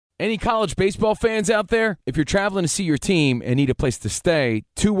Any college baseball fans out there? If you're traveling to see your team and need a place to stay,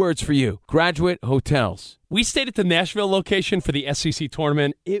 2 words for you: Graduate Hotels. We stayed at the Nashville location for the SEC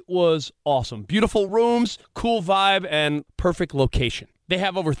tournament. It was awesome. Beautiful rooms, cool vibe, and perfect location. They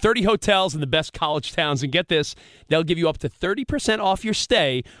have over 30 hotels in the best college towns, and get this, they'll give you up to 30% off your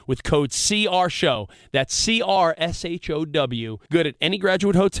stay with code CRSHOW. That's CRSHOW. Good at any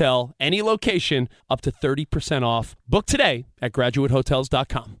Graduate Hotel, any location, up to 30% off. Book today at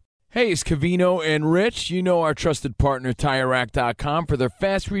graduatehotels.com. Hey, it's Cavino and Rich. You know our trusted partner, TireRack.com, for their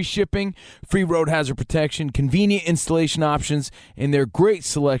fast reshipping, free road hazard protection, convenient installation options, and their great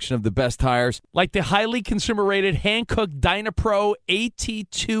selection of the best tires. Like the highly consumer-rated Hankook Dynapro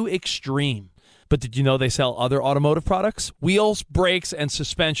AT2 Extreme. But did you know they sell other automotive products? Wheels, brakes, and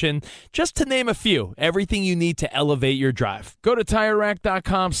suspension, just to name a few. Everything you need to elevate your drive. Go to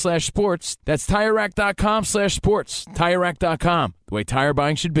TireRack.com/sports. That's TireRack.com/sports. TireRack.com, the way tire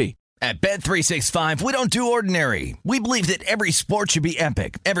buying should be. At Bet365, we don't do ordinary. We believe that every sport should be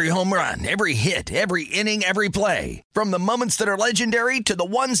epic. Every home run, every hit, every inning, every play. From the moments that are legendary to the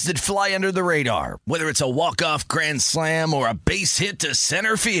ones that fly under the radar. Whether it's a walk-off grand slam or a base hit to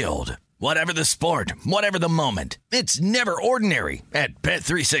center field. Whatever the sport, whatever the moment. It's never ordinary at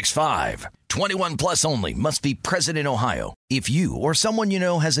Bet365. 21 plus only. Must be present in Ohio. If you or someone you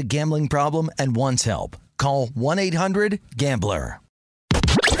know has a gambling problem and wants help, call 1-800-GAMBLER.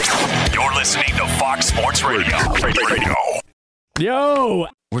 You're listening to Fox Sports Radio. Yo!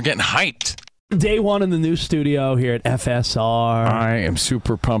 We're getting hyped. Day one in the new studio here at FSR. I am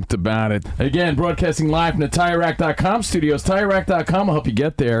super pumped about it. Again, broadcasting live from the TireRack.com studios. TireRack.com will help you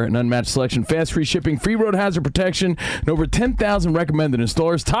get there. An unmatched selection, fast free shipping, free road hazard protection, and over 10,000 recommended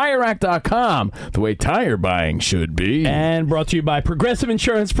installers. TireRack.com, the way tire buying should be. And brought to you by Progressive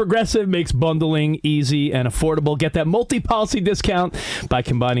Insurance. Progressive makes bundling easy and affordable. Get that multi-policy discount by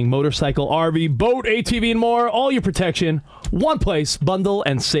combining motorcycle, RV, boat, ATV, and more. All your protection, one place. Bundle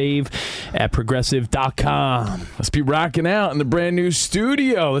and save at Progressive.com. Let's be rocking out in the brand new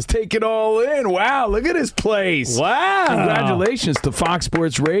studio. Let's take it all in. Wow, look at this place. Wow. Congratulations to Fox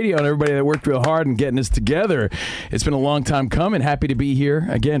Sports Radio and everybody that worked real hard in getting this together. It's been a long time coming. Happy to be here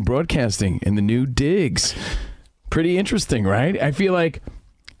again, broadcasting in the new digs. Pretty interesting, right? I feel like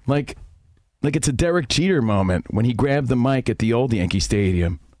it's a Derek Jeter moment when he grabbed the mic at the old Yankee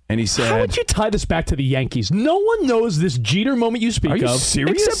Stadium. And he said, how would you tie this back to the Yankees? No one knows this Jeter moment you speak of. Are you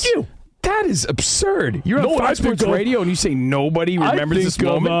serious? Except you. That is absurd. You're on Fox Sports Radio and you say nobody remembers this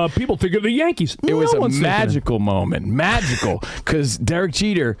moment? People think of the Yankees. It was a magical moment. Magical. Because Derek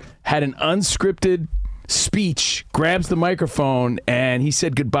Jeter had an unscripted speech, grabs the microphone, and he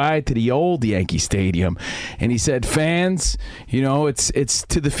said goodbye to the old Yankee Stadium. And he said, fans, you know, it's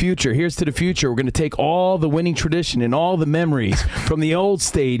to the future. Here's to the future. We're going to take all the winning tradition and all the memories from the old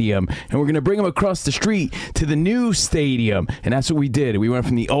stadium, and we're going to bring them across the street to the new stadium. And that's what we did. We went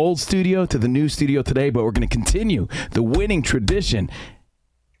from the old studio to the new studio today, but we're going to continue the winning tradition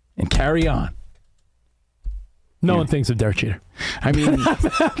and carry on. No one thinks of Derek Jeter. I mean,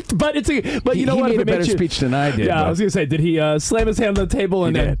 but you know what? He made a better speech than I did. Yeah, I was going to say, did he slam his hand on the table?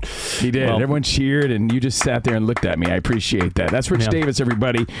 He did. Well, everyone cheered, and you just sat there and looked at me. I appreciate that. That's Rich Davis,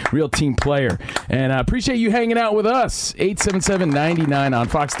 everybody. Real team player. And I appreciate you hanging out with us. 877-99 on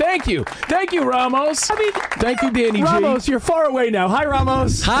Fox. Thank you. Thank you, Ramos. Thank you, Danny Ramos, you're far away now. Hi,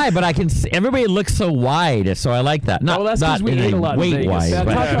 Ramos. Hi, but I can see everybody looks so wide, so I like that. That's because we ate a lot weight wise.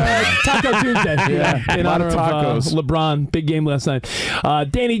 Taco Tuesday. In honor of LeBron. Big game last night.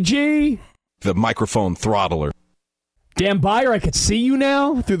 Danny G. The microphone throttler. Dan Byer, I could see you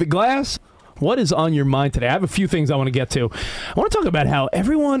now through the glass. What is on your mind today? I have a few things I want to get to. I want to talk about how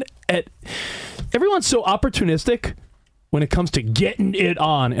everyone's so opportunistic when it comes to getting it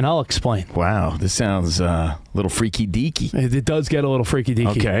on, and I'll explain. Wow, this sounds a little freaky-deaky. It does get a little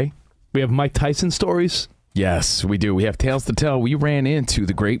freaky-deaky. Okay. We have Mike Tyson stories. Yes, we do. We have tales to tell. We ran into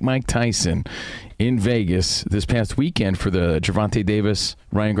the great Mike Tyson in Vegas this past weekend for the Gervonta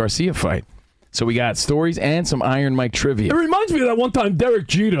Davis-Ryan Garcia fight. So we got stories and some Iron Mike trivia. It reminds me of that one time Derek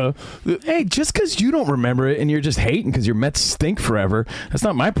Jeter. Hey, just because you don't remember it and you're just hating because your Mets stink forever, that's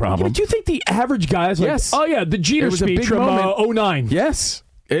not my problem. Do you think the average guy is like, oh yeah, the Jeter speech from 2009? Yes.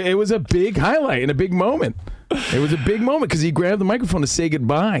 It was a big highlight and a big moment. It was a big moment because he grabbed the microphone to say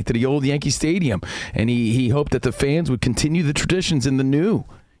goodbye to the old Yankee Stadium, and he hoped that the fans would continue the traditions in the new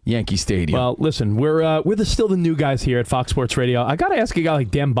Yankee Stadium. Well, listen, we're still the new guys here at Fox Sports Radio. I got to ask a guy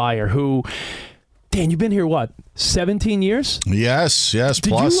like Dan Byer, who Dan, you've been here, what, 17 years? Yes,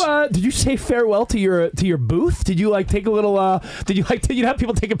 Did you say farewell to your booth? Did you take a little? Did you have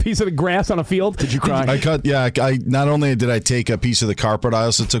people take a piece of the grass on a field? Did you cry? I not only did I take a piece of the carpet, I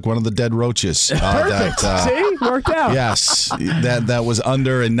also took one of the dead roaches. Perfect. See, worked out. Yes, that was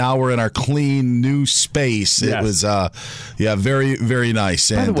under, and now we're in our clean new space. Yes. It was, very, very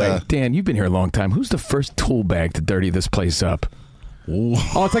nice. By the way, Dan, you've been here a long time. Who's the first tool bag to dirty this place up?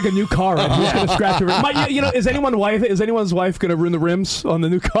 Oh, it's like a new car. Right? Who's going to scratch the rim? Is anyone's wife going to ruin the rims on the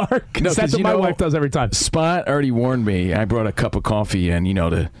new car? Because that's what my wife does every time. Spot already warned me. I brought a cup of coffee in,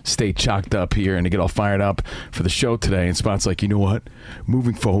 to stay chalked up here and to get all fired up for the show today. And Spot's like, you know what?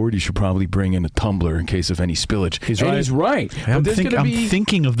 Moving forward, you should probably bring in a tumbler in case of any spillage. He's right. I'm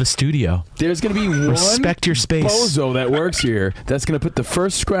thinking of the studio. There's going to be one Respect your space. bozo that works here that's going to put the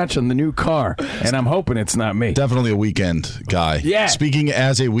first scratch on the new car. And I'm hoping it's not me. Definitely a weekend guy. Yeah. Speaking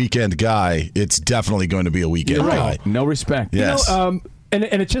as a weekend guy, it's definitely going to be a weekend guy. No respect. Yes. And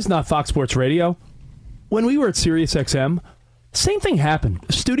it's just not Fox Sports Radio. When we were at Sirius XM, same thing happened.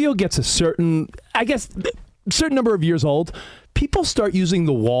 The studio gets a certain number of years old. People start using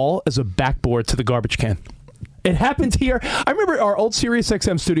the wall as a backboard to the garbage can. It happened here. I remember our old Sirius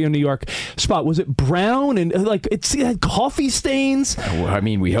XM studio in New York. Spot, was it brown and it had coffee stains? Well, I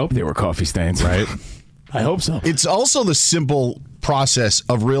mean, we hope they were coffee stains, right? I hope so. It's also the simple process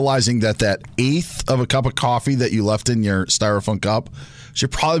of realizing that eighth of a cup of coffee that you left in your styrofoam cup should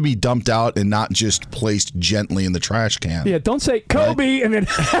probably be dumped out and not just placed gently in the trash can. Yeah, don't say Kobe and then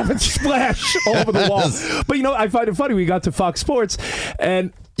have it splash all over the wall. But I find it funny. We got to Fox Sports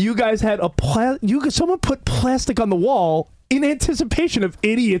and you guys had someone put plastic on the wall in anticipation of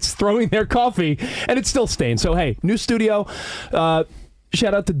idiots throwing their coffee, and it's still stained. So hey, new studio.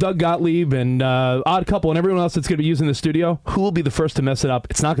 Shout out to Doug Gottlieb and Odd Couple and everyone else that's going to be using the studio. Who will be the first to mess it up?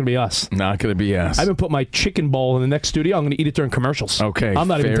 It's not going to be us. Not going to be us. I haven't put my chicken bowl in the next studio. I'm going to eat it during commercials. Okay, I'm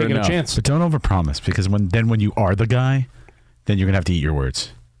not even taking enough. a chance. But don't overpromise, because when you are the guy, then you're going to have to eat your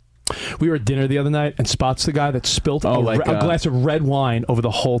words. We were at dinner the other night, and Spot's the guy that spilled a glass of red wine over the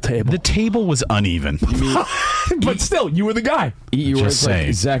whole table. The table was uneven. But still, you were the guy. Eat your words saying.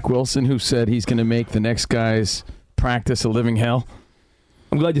 like Zach Wilson, who said he's going to make the next guy's practice a living hell.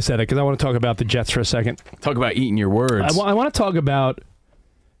 I'm glad you said that because I want to talk about the Jets for a second. Talk about eating your words. I want to talk about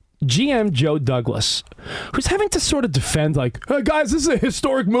GM Joe Douglas, who's having to sort of defend, hey, guys, this is a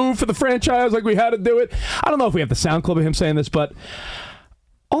historic move for the franchise. We had to do it. I don't know if we have the sound clip of him saying this, but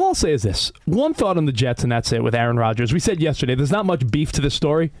all I'll say is this. One thought on the Jets, and that's it, with Aaron Rodgers. We said yesterday, there's not much beef to this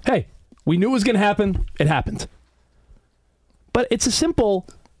story. Hey, we knew it was going to happen. It happened. But it's a simple,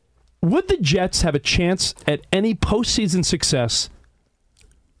 would the Jets have a chance at any postseason success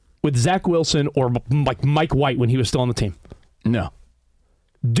with Zach Wilson or Mike White when he was still on the team? No.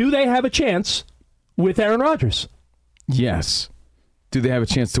 Do they have a chance with Aaron Rodgers? Yes. Do they have a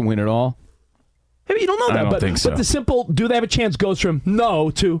chance to win it all? Maybe you don't know that. I don't think so. But the simple, do they have a chance goes from no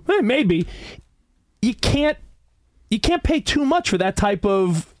to maybe. You can't pay too much for that type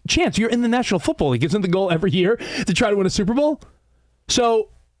of chance. You're in the National Football League. Isn't the goal every year to try to win a Super Bowl? So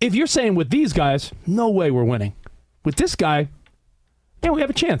if you're saying with these guys, no way we're winning. With this guy, yeah, we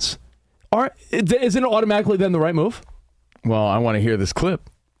have a chance. Isn't it automatically then the right move? Well, I want to hear this clip.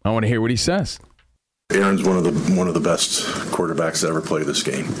 I want to hear what he says. Aaron's one of the best quarterbacks to ever play this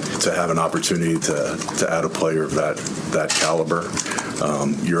game. To have an opportunity to add a player of that caliber,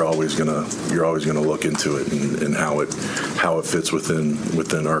 you're always gonna look into it and how it fits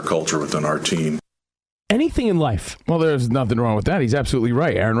within our culture, within our team. Anything in life. Well, there's nothing wrong with that. He's absolutely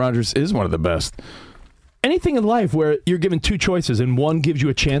right. Aaron Rodgers is one of the best. Anything in life where you're given two choices and one gives you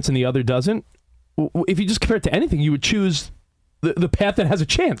a chance and the other doesn't, if you just compare it to anything, you would choose the path that has a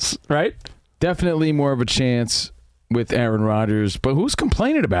chance, right? Definitely more of a chance with Aaron Rodgers. But who's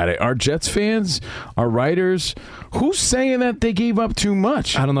complaining about it? Our Jets fans? Our writers? Who's saying that they gave up too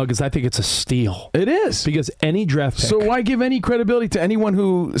much? I don't know, because I think it's a steal. It is. Because any draft pick. So why give any credibility to anyone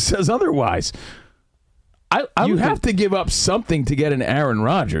who says otherwise? You have to give up something to get an Aaron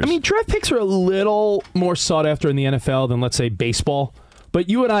Rodgers. I mean, draft picks are a little more sought after in the NFL than, let's say, baseball. But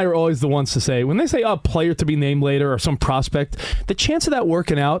you and I are always the ones to say, when they say a player to be named later or some prospect, the chance of that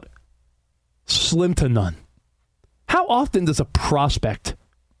working out, slim to none. How often does a prospect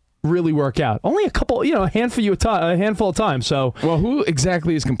really work out? Only a couple, a handful of times. So, well, who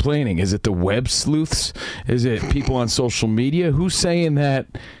exactly is complaining? Is it the web sleuths? Is it people on social media? Who's saying that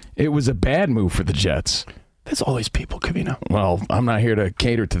it was a bad move for the Jets? There's always people, Covino. Well, I'm not here to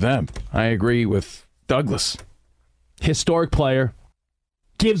cater to them. I agree with Douglas. Historic player,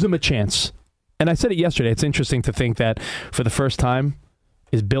 gives him a chance. And I said it yesterday. It's interesting to think that for the first time,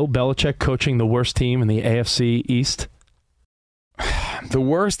 Is Bill Belichick coaching the worst team in the AFC East? The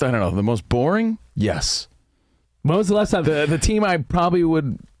worst? I don't know. The most boring? Yes. When was the last time? The team I probably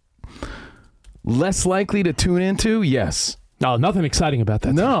would less likely to tune into? Yes. No, nothing exciting about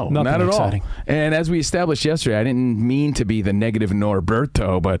that. No, nothing not at exciting. all. And as we established yesterday, I didn't mean to be the negative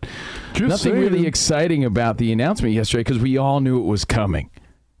Norberto, but nothing really exciting about the announcement yesterday because we all knew it was coming.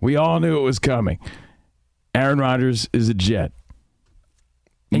 Aaron Rodgers is a Jet.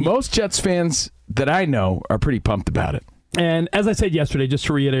 Most Jets fans that I know are pretty pumped about it. And as I said yesterday, just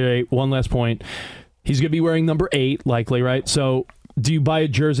to reiterate one last point, he's going to be wearing number 8, likely, right? So do you buy a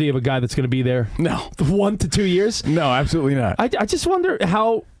jersey of a guy that's going to be there? No. 1 to 2 years? No, absolutely not. I just wonder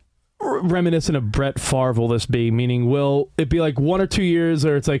how reminiscent of Brett Favre will this be? Meaning, will it be like 1 or 2 years,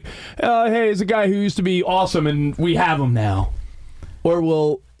 or it's like, hey, he's a guy who used to be awesome and we have him now? Or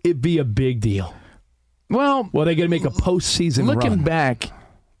will it be a big deal? Well, are they going to make a postseason run? Looking back,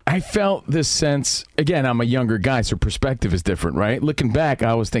 I felt this sense, again, I'm a younger guy, so perspective is different, right? Looking back,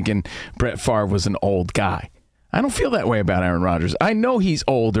 I was thinking Brett Favre was an old guy. I don't feel that way about Aaron Rodgers. I know he's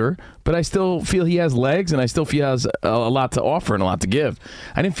older, but I still feel he has legs, and I still feel he has a lot to offer and a lot to give.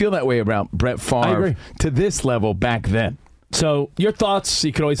 I didn't feel that way about Brett Favre to this level back then. So your thoughts,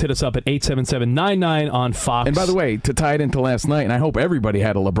 you can always hit us up at 877-99 on Fox. And by the way, to tie it into last night, and I hope everybody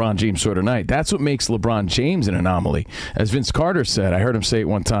had a LeBron James sort of night, that's what makes LeBron James an anomaly. As Vince Carter said, I heard him say it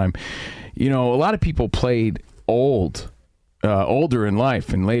one time, a lot of people played older in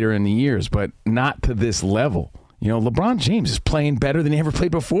life and later in the years, but not to this level. LeBron James is playing better than he ever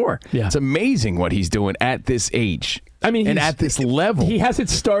played before. Yeah. It's amazing what he's doing at this age. I mean, and at this level. He hasn't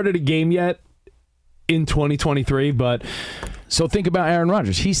started a game yet in 2023, but so think about Aaron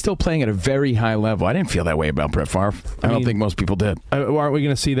Rodgers. He's still playing at a very high level. I didn't feel that way about Brett Favre. I don't think most people did. Aren't we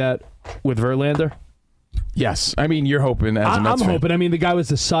going to see that with Verlander? Yes. I mean, you're hoping as a Mets I'm fan. hoping. I mean, the guy was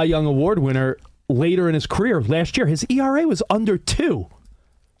the Cy Young Award winner later in his career. Last year, his ERA was under 2.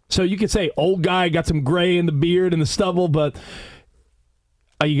 So you could say, old guy, got some gray in the beard and the stubble, but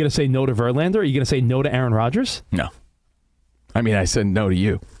are you going to say no to Verlander? Are you going to say no to Aaron Rodgers? No. I mean, I said no to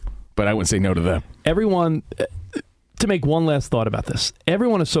you, but I wouldn't say no to them. Everyone, to make one last thought about this,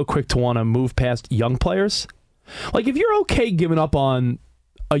 everyone is so quick to want to move past young players. Like, if you're okay giving up on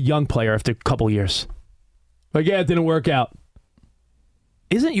a young player after a couple years, like, it didn't work out.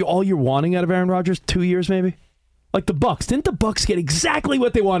 Isn't all you're wanting out of Aaron Rodgers 2 years maybe? Like the Bucs. Didn't the Bucs get exactly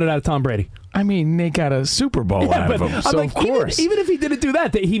what they wanted out of Tom Brady? I mean, they got a Super Bowl out of him, so of course. Even if he didn't do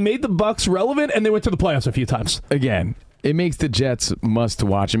that, he made the Bucs relevant, and they went to the playoffs a few times. Again, it makes the Jets must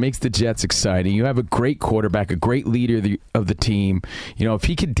watch. It makes the Jets exciting. You have a great quarterback, a great leader of the team. If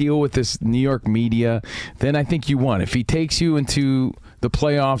he could deal with this New York media, then I think you won. If he takes you into the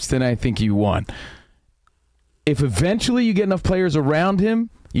playoffs, then I think you won. If eventually you get enough players around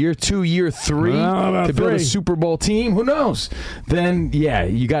him, year 2, year 3, to build a Super Bowl team, who knows? Then, yeah,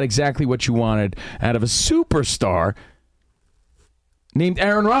 you got exactly what you wanted out of a superstar named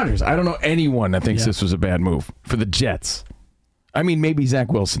Aaron Rodgers. I don't know anyone that thinks this was a bad move for the Jets. I mean, maybe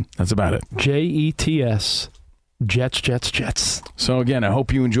Zach Wilson. That's about it. Jets. Jets. So, again, I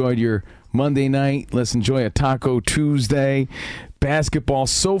hope you enjoyed your Monday night. Let's enjoy a Taco Tuesday. Basketball,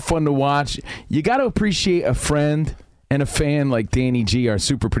 so fun to watch. You got to appreciate a friend and a fan like Danny G, our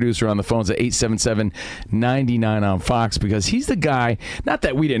super producer on the phones at 877-99 on Fox, because he's the guy, not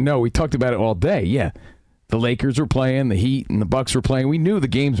that we didn't know, we talked about it all day. Yeah, the Lakers were playing, the Heat and the Bucks were playing. We knew the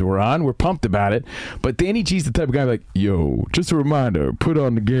games were on. We're pumped about it. But Danny G's the type of guy like, yo, just a reminder, put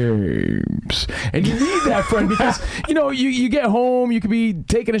on the games. And you need that friend because, you get home, you could be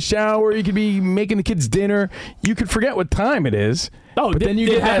taking a shower, you could be making the kids dinner. You could forget what time it is. Oh, but then you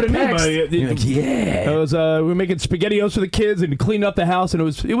get that text. You're like, yeah. We were making SpaghettiOs for the kids and cleaning up the house, and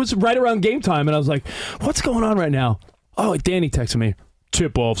it was right around game time, and I was like, what's going on right now? Oh, Danny texted me.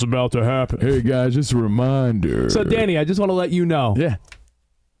 Tip-off's about to happen. Hey, guys, just a reminder. So, Danny, I just want to let you know. Yeah.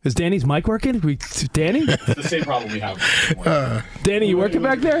 Is Danny's mic working? Danny? It's the same problem we have. Danny, you working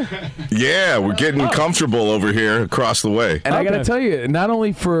back there? Yeah, we're getting comfortable over here across the way. And I got to tell you, not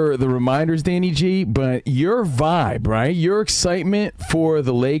only for the reminders, Danny G, but your vibe, right? Your excitement for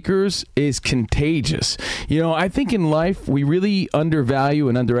the Lakers is contagious. I think in life, we really undervalue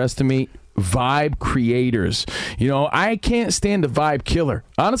and underestimate vibe creators. I can't stand a vibe killer.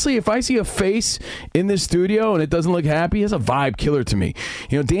 Honestly, if I see a face in this studio and it doesn't look happy, it's a vibe killer to me.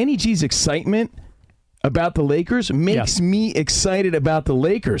 Danny G's excitement about the Lakers makes me excited about the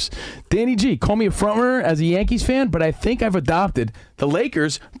Lakers. Danny G, call me a frontrunner as a Yankees fan, but I think I've adopted the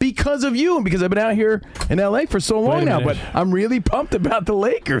Lakers because of you and because I've been out here in L.A. for so long now, but I'm really pumped about the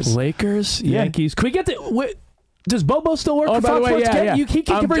Lakers. Yankees. Can we get to... Does Bobo still work Oh, for by the Fox way, Sports? yeah. He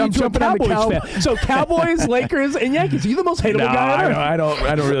can convert you I'm to a jumping on the Cowboys fan. So Cowboys, Lakers, and Yankees. You're the most hateable guy ever. I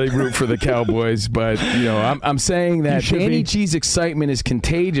don't really root for the Cowboys, but I'm saying that Danny G's excitement is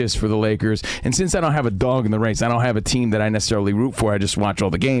contagious for the Lakers. And since I don't have a dog in the race, I don't have a team that I necessarily root for. I just watch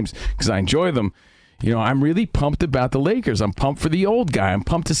all the games because I enjoy them. I'm really pumped about the Lakers. I'm pumped for the old guy. I'm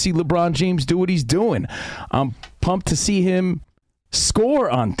pumped to see LeBron James do what he's doing. I'm pumped to see him score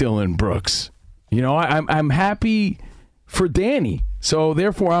on Dylan Brooks. I'm happy for Danny. So,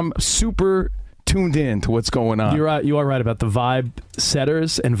 therefore, I'm super tuned in to what's going on. You're right. You are right about the vibe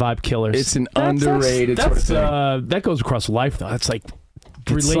setters and vibe killers. It's an underrated sort of thing. That goes across life, though. That's like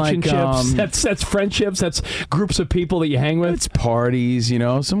relationships. That's friendships. That's groups of people that you hang with. It's parties.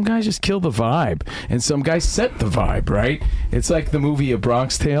 Some guys just kill the vibe, and some guys set the vibe, right? It's like the movie A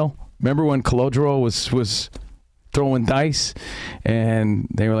Bronx Tale. Remember when Calogero was throwing dice, and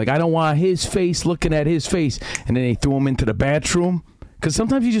they were like, I don't want his face looking at his face, and then they threw him into the bathroom, because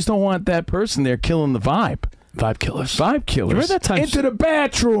sometimes you just don't want that person there killing the vibe. Vibe killers. Remember that time? Into the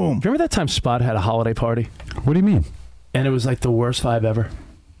bathroom. Remember that time Spot had a holiday party? What do you mean? And it was like the worst vibe ever.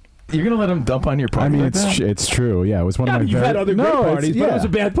 You're going to let him dump on your party? I mean, like it's true. Yeah, it was one of my you've had other great parties, but it was a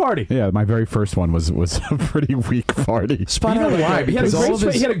bad party. Yeah, my very first one was a pretty weak party. Spot had why?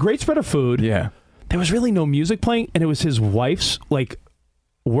 He had a great spread of food. Yeah. There was really no music playing, and it was his wife's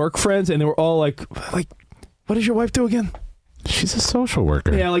work friends, and they were all like, what does your wife do again? She's a social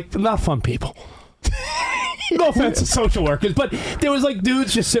worker. Yeah, not fun people. No offense to social workers, but there was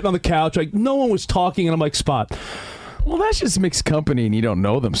dudes just sitting on the couch, no one was talking, and I'm like, Spot. Well, that's just mixed company, and you don't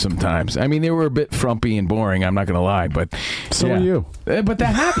know them sometimes. I mean, they were a bit frumpy and boring, I'm not going to lie, but so are you. But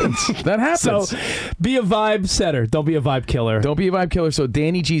that happens. That happens. So, be a vibe setter. Don't be a vibe killer. Don't be a vibe killer. So,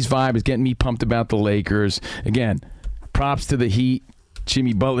 Danny G's vibe is getting me pumped about the Lakers. Again, props to the Heat.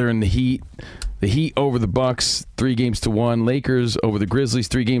 Jimmy Butler and the Heat. The Heat over the Bucks, 3-1. Lakers over the Grizzlies,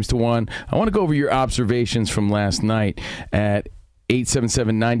 3-1. I want to go over your observations from last night at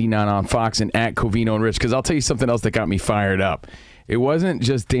 877-99 on Fox and at Covino and Rich, because I'll tell you something else that got me fired up. It wasn't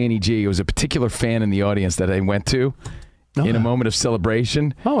just Danny G. It was a particular fan in the audience that I went to in a moment of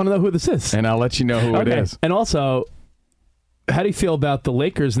celebration. I want to know who this is. And I'll let you know who it is. And also, how do you feel about the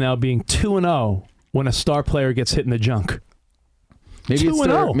Lakers now being 2-0 when a star player gets hit in the junk?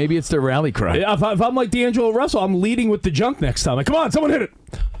 Maybe it's their rally cry. If I'm like D'Angelo Russell, I'm leading with the junk next time. Come on, someone hit it.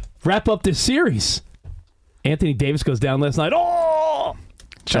 Wrap up this series. Anthony Davis goes down last night. Oh!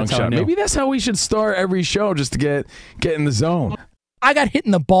 Junk shot. Maybe that's how we should start every show, just to get in the zone. I got hit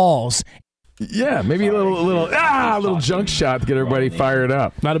in the balls. Yeah, maybe a little junk shot to get everybody fired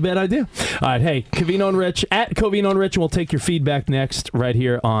up. Not a bad idea. All right, hey, Covino and Rich, at Covino and Rich, and we'll take your feedback next right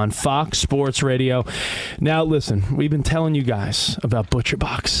here on Fox Sports Radio. Now, listen, we've been telling you guys about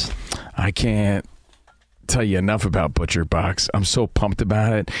ButcherBox. I can't tell you enough about ButcherBox. I'm so pumped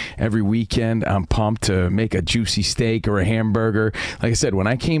about it. Every weekend, I'm pumped to make a juicy steak or a hamburger. Like I said, when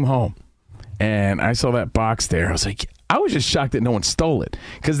I came home and I saw that box there, I was like, I was just shocked that no one stole it,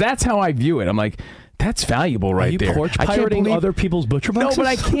 because that's how I view it. I'm like, that's valuable right there. Are you porch pirating other people's butcher boxes? No, but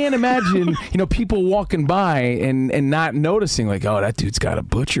I can't imagine, people walking by and not noticing, like, oh, that dude's got a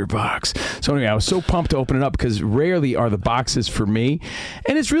butcher box. So anyway, I was so pumped to open it up, because rarely are the boxes for me.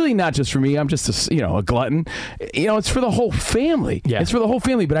 And it's really not just for me. I'm just a glutton. It's for the whole family. Yeah. It's for the whole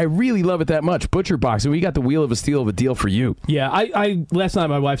family, but I really love it that much. ButcherBox. And we got the wheel of a steel of a deal for you. Yeah, I last night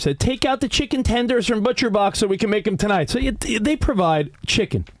my wife said, take out the chicken tenders from ButcherBox so we can make them tonight. So they provide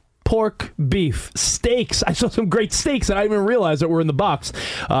chicken, pork, beef, steaks. I saw some great steaks, and I didn't even realize that were in the box.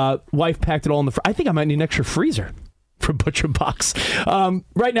 Wife packed it all in the I think I might need an extra freezer for ButcherBox.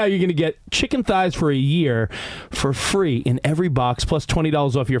 Right now, you're going to get chicken thighs for a year for free in every box, plus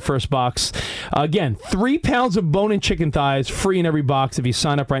 $20 off your first box. Again, 3 pounds of bone-in chicken thighs free in every box if you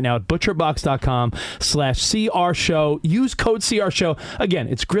sign up right now at butcherbox.com/CRShow. Use code CRShow. Again,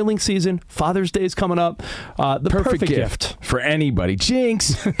 it's grilling season. Father's Day is coming up. The perfect gift for anybody.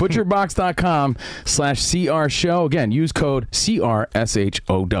 Jinx. butcherbox.com/CRShow. Again, use code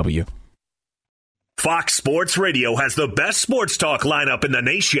CRSHOW. Fox Sports Radio has the best sports talk lineup in the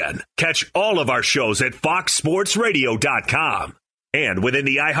nation. Catch all of our shows at foxsportsradio.com. And within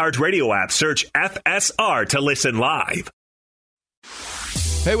the iHeartRadio app, search FSR to listen live.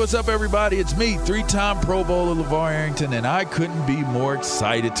 Hey, what's up, everybody? It's me, three-time Pro Bowler LeVar Arrington, and I couldn't be more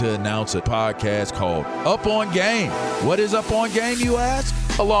excited to announce a podcast called Up On Game. What is Up On Game, you ask?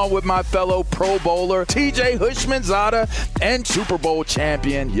 Along with my fellow Pro Bowler, TJ Hushmanzada, and Super Bowl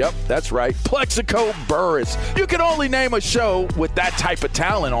champion, yep, that's right, Plexico Burress. You can only name a show with that type of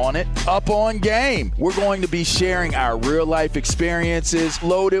talent on it. Up On Game. We're going to be sharing our real-life experiences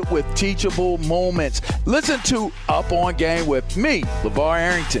loaded with teachable moments. Listen to Up On Game with me, LeVar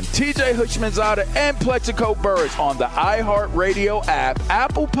Arrington, TJ Hushmanzada, and Plexico Burress on the iHeartRadio app,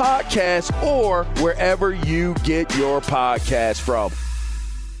 Apple Podcasts, or wherever you get your podcasts from.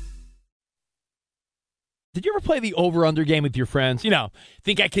 Did you ever play the over-under game with your friends? You know,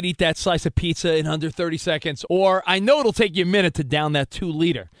 think I could eat that slice of pizza in under 30 seconds? Or I know it'll take you a minute to down that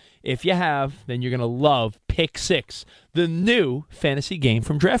 2-liter. If you have, then you're going to love Pick 6, the new fantasy game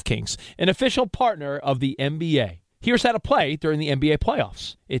from DraftKings, an official partner of the NBA. Here's how to play during the NBA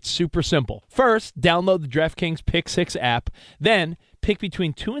playoffs. It's super simple. First, download the DraftKings Pick 6 app. Then, pick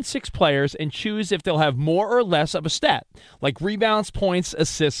between 2 and 6 players and choose if they'll have more or less of a stat, like rebounds, points,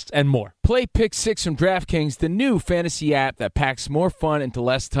 assists, and more. Play Pick 6 from DraftKings, the new fantasy app that packs more fun into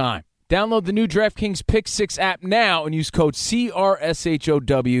less time. Download the new DraftKings Pick 6 app now and use code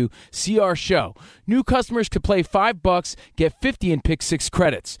CRSHOW, CRSHOW. New customers could play $5, get 50 in Pick 6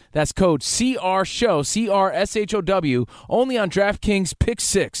 credits. That's code CRSHOW, CRSHOW, only on DraftKings Pick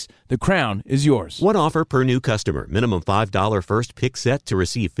 6. The crown is yours. One offer per new customer. Minimum $5 first pick set to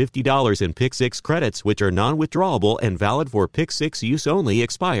receive $50 in Pick 6 credits, which are non-withdrawable and valid for Pick 6 use only.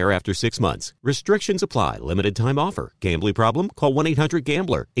 Expire after 6 months. Restrictions apply. Limited time offer. Gambling problem? Call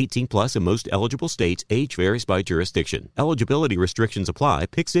 1-800-GAMBLER. 18 plus in most eligible states. Age varies by jurisdiction. Eligibility restrictions apply.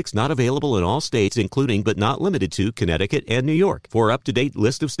 Pick 6 not available in all states, including but not limited to Connecticut and New York. For up-to-date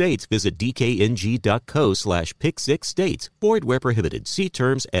list of states, visit dkng.co/pick6states. Void where prohibited. See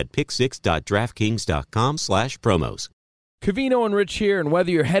terms at pick6.draftkings.com/promos. Covino and Rich here, and whether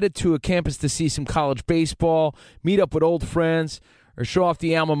you're headed to a campus to see some college baseball, meet up with old friends, or show off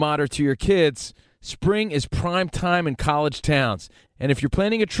the alma mater to your kids, spring is prime time in college towns. And if you're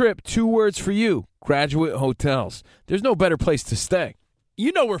planning a trip, 2 words for you: Graduate Hotels. There's no better place to stay.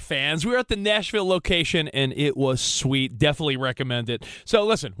 You know we're fans. We were at the Nashville location, and it was sweet. Definitely recommend it. So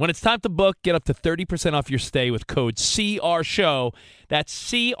listen, when it's time to book, get up to 30% off your stay with code CRSHOW. That's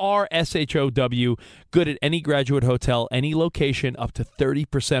CRSHOW. Good at any Graduate Hotel, any location, up to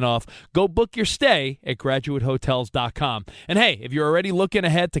 30% off. Go book your stay at graduatehotels.com. And hey, if you're already looking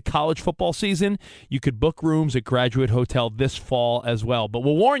ahead to college football season, you could book rooms at Graduate Hotel this fall as well. But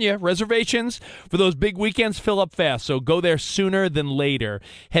we'll warn you, reservations for those big weekends fill up fast, so go there sooner than later.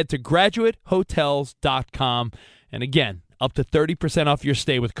 Head to graduatehotels.com. And again, up to 30% off your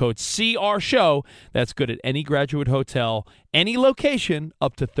stay with code CRSHOW. That's good at any Graduate Hotel, any location,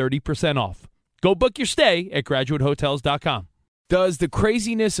 up to 30% off. Go book your stay at graduatehotels.com. Does the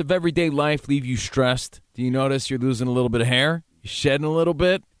craziness of everyday life leave you stressed? Do you notice you're losing a little bit of hair? You're shedding a little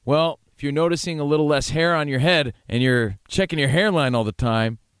bit? Well, if you're noticing a little less hair on your head and you're checking your hairline all the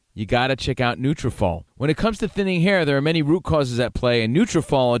time, you got to check out Nutrafol. When it comes to thinning hair, there are many root causes at play, and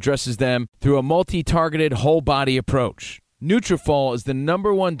Nutrafol addresses them through a multi-targeted whole-body approach. Nutrafol is the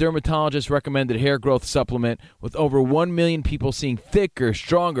 #1 dermatologist-recommended hair growth supplement, with over 1 million people seeing thicker,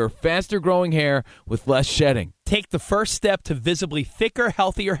 stronger, faster-growing hair with less shedding. Take the first step to visibly thicker,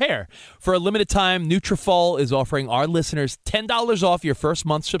 healthier hair. For a limited time, Nutrafol is offering our listeners $10 off your first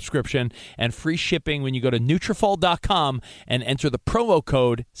month subscription and free shipping when you go to Nutrafol.com and enter the promo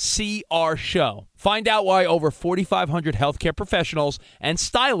code CRSHOW. Find out why over 4,500 healthcare professionals and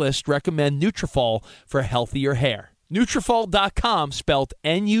stylists recommend Nutrafol for healthier hair. Nutrafol.com, spelled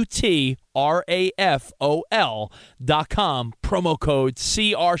Nutrafol.com, promo code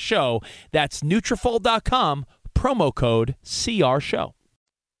CRSHOW. That's Nutrafol.com, promo code CRSHOW.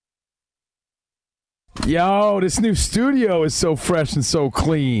 Yo, this new studio is so fresh and so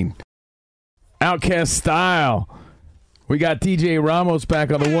clean. Outcast style. We got DJ Ramos back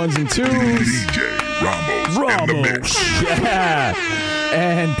on the ones and twos. DJ Ramos. Yeah.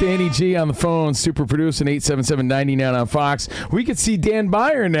 And Danny G on the phone, super producing 877-99 on Fox. We could see Dan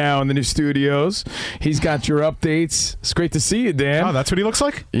Byer now in the new studios. He's got your updates. It's great to see you, Dan. Oh, that's what he looks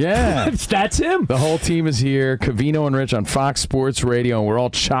like? Yeah. That's him. The whole team is here. Covino and Rich on Fox Sports Radio, and we're all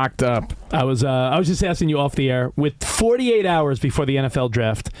chalked up. I was just asking you off the air, with 48 hours before the NFL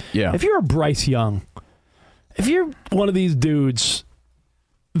draft, if you're a Bryce Young, if you're one of these dudes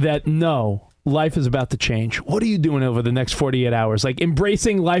that know life is about to change. What are you doing over the next 48 hours? Like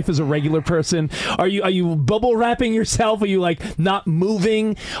embracing life as a regular person? Are you bubble wrapping yourself? Are you like not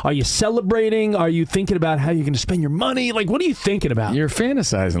moving? Are you celebrating? Are you thinking about how you're going to spend your money? Like, what are you thinking about? You're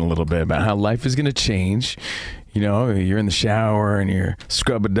fantasizing a little bit about how life is going to change. You know, you're in the shower and you're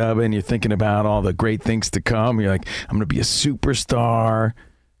scrub-a-dubba and you're thinking about all the great things to come. You're like, I'm going to be a superstar,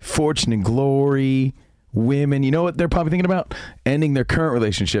 fortune and glory, women. You know what they're probably thinking about? Ending their current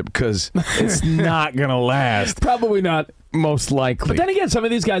relationship because it's not going to last. Probably not. Most likely. But then again, some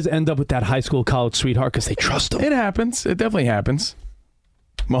of these guys end up with that high school, college sweetheart because they trust them. It happens. It definitely happens.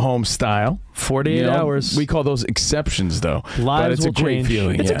 Mahomes style. 48 hours. We call those exceptions, though. Lives but it's will a great change.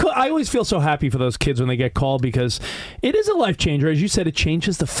 feeling. I always feel so happy for those kids when they get called because it is a life changer. As you said, it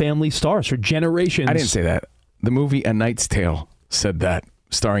changes the family stars for generations. I didn't say that. The movie A Knight's Tale said that,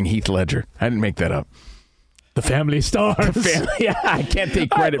 starring Heath Ledger. I didn't make that up. The family stars. Yeah, I can't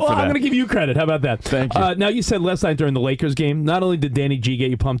take credit for that. I'm going to give you credit. How about that? Thank you. Now, you said last night during the Lakers game, not only did Danny G get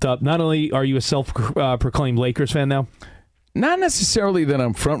you pumped up, not only are you a self-proclaimed Lakers fan now. Not necessarily that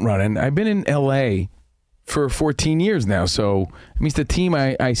I'm front-running. I've been in L.A. for 14 years now, so it means the team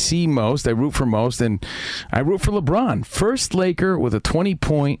I see most, I root for most, and I root for LeBron. First Laker with a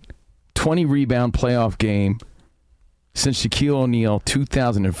 20-point, 20-rebound playoff game since Shaquille O'Neal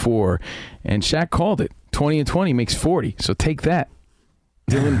 2004, and Shaq called it. 20 and 20 makes 40, so take that.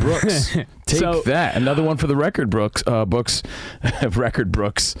 Dylan Brooks. Take that. Another one for the record books. Record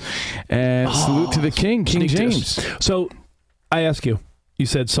Brooks. And salute to the King James. So I ask you, you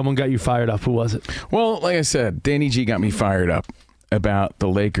said someone got you fired up. Who was it? Well, like I said, Danny G got me fired up about the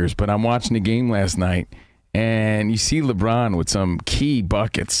Lakers, but I'm watching the game last night, and you see LeBron with some key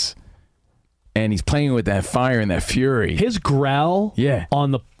buckets, and he's playing with that fire and that fury. His growl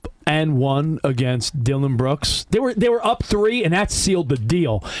on the and one against Dylan Brooks. They were up 3, and that sealed the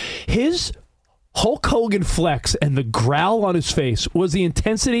deal. His Hulk Hogan flex and the growl on his face was the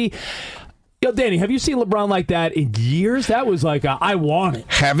intensity. Yo, Danny, have you seen LeBron like that in years? That was like I want it.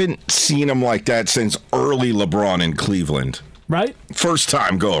 Haven't seen him like that since early LeBron in Cleveland. Right? First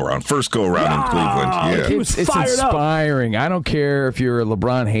go around in Cleveland. Yeah. He was it's fired inspiring. I don't care if you're a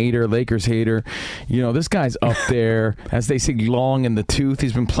LeBron hater, Lakers hater. You know, this guy's up there. As they say, long in the tooth.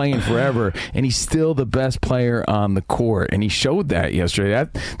 He's been playing forever, and he's still the best player on the court. And he showed that yesterday.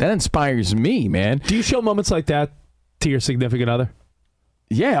 That inspires me, man. Do you show moments like that to your significant other?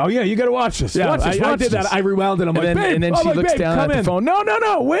 Yeah. Oh, yeah. You got to watch this. Yeah, watch this. I did that. I rewound it. I'm like, babe. And then she looks down at the phone.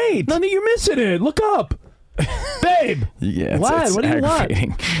 No, wait. No, you're missing it. Look up. Babe. Yeah, what do you want?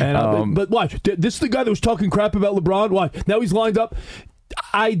 And, but watch, this is the guy that was talking crap about LeBron. Watch, now he's lined up.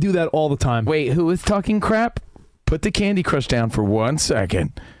 I do that all the time. Wait, who is talking crap? Put the Candy Crush down for 1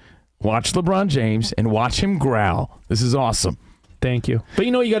 second. Watch LeBron James and watch him growl. This is awesome. Thank you. But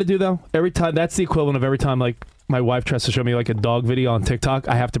you know what you got to do, though? Every time, that's the equivalent of every time, like, my wife tries to show me, like, a dog video on TikTok,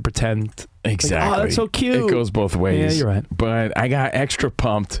 I have to pretend. Exactly. Like, oh, that's so cute. It goes both ways. Yeah, you're right. But I got extra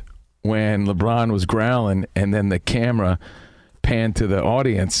pumped when LeBron was growling, and then the camera panned to the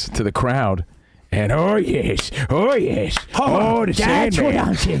audience, to the crowd, and oh yes, oh the that's Sandman. what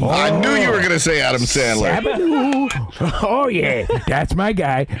I'm saying. I knew you were going to say Adam Sandler. Oh yeah, that's my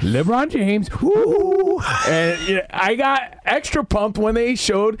guy, LeBron James. Woo. And I got extra pumped when they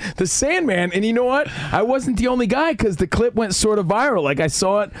showed the Sandman, and you know what? I wasn't the only guy because the clip went sort of viral. Like I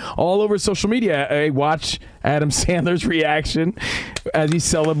saw it all over social media. I watched Adam Sandler's reaction as he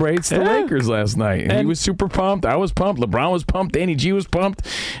celebrates the Lakers last night. And he was super pumped. I was pumped. LeBron was pumped. Danny G was pumped.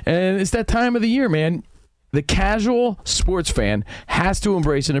 And it's that time of the year, man. The casual sports fan has to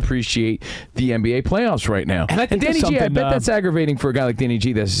embrace and appreciate the NBA playoffs right now. And Danny G, I bet that's aggravating for a guy like Danny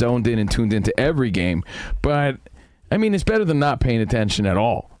G that's zoned in and tuned into every game. But, I mean, it's better than not paying attention at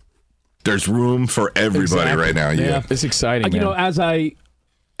all. There's room for everybody right now. Yeah. It's exciting, You man. know,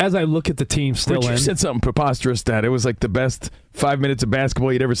 as I look at the team still You said something preposterous that it was like the best 5 minutes of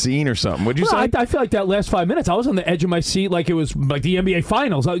basketball you'd ever seen or something. What'd you say? I feel like that last 5 minutes, I was on the edge of my seat like it was like the NBA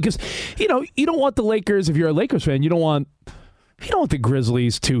Finals. Because, you know, you don't want the Lakers, if you're a Lakers fan, you don't want the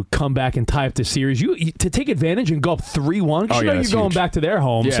Grizzlies to come back and tie up the series. To take advantage and go up 3-1, because you're going huge. back to their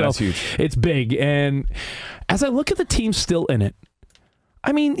home. Yeah, so that's huge. It's big. And as I look at the team still in it,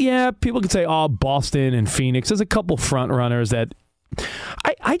 I mean, yeah, people could say, oh, Boston and Phoenix. There's a couple front runners that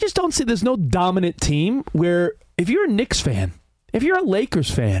I just don't see. There's no dominant team where if you're a Knicks fan, if you're a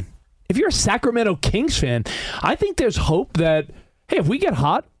Lakers fan, if you're a Sacramento Kings fan, I think there's hope that, hey, if we get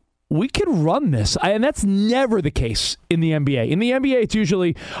hot, we can run this. And that's never the case in the NBA. In the NBA, it's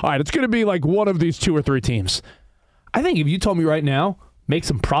usually, all right, it's going to be like one of these 2 or 3 teams. I think if you told me right now, make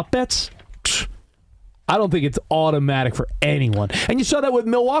some prop bets, I don't think it's automatic for anyone. And you saw that with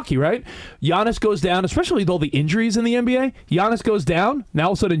Milwaukee, right? Giannis goes down, especially with all the injuries in the NBA. Giannis goes down. Now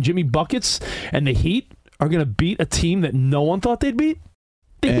all of a sudden Jimmy Buckets and the Heat are going to beat a team that no one thought they'd beat.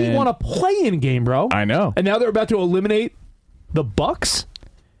 They won a play-in game, bro. I know. And now they're about to eliminate the Bucks?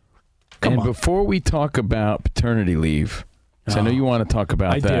 Come on. Before we talk about paternity leave, because I know you want to talk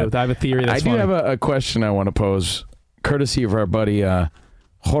about that. I do. I have a theory that's I do have a question I want to pose, courtesy of our buddy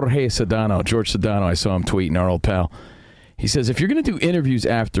Jorge Sedano, George Sedano. I saw him tweeting, our old pal. He says, if you're going to do interviews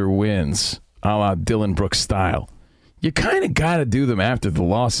after wins, a la Dylan Brooks style, you kind of got to do them after the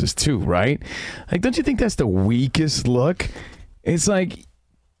losses too, right? Like, don't you think that's the weakest look? It's like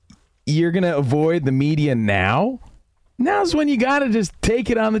you're going to avoid the media now? Now's when you got to just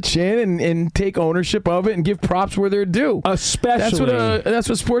take it on the chin and take ownership of it and give props where they're due. Especially. That's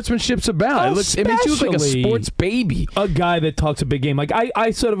what sportsmanship's about. It makes you look like a sports baby. A guy that talks a big game. Like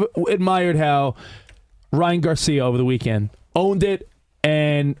I sort of admired how Ryan Garcia over the weekend owned it,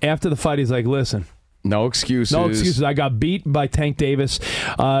 and after the fight he's like, listen. No excuses. No excuses. I got beat by Tank Davis.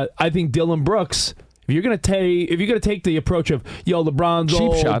 I think Dylan Brooks, if you're gonna take the approach of LeBron's cheap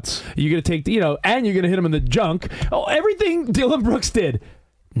old, shots, you're gonna take and you're gonna hit him in the junk. Oh, everything Dylan Brooks did.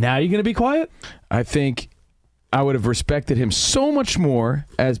 Now you're gonna be quiet? I think I would have respected him so much more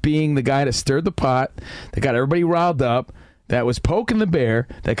as being the guy that stirred the pot, that got everybody riled up, that was poking the bear,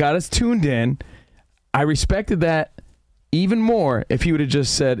 that got us tuned in. I respected that even more if he would have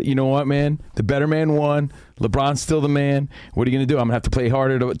just said, you know what, man, the better man won. LeBron's still the man. What are you going to do? I'm going to have to play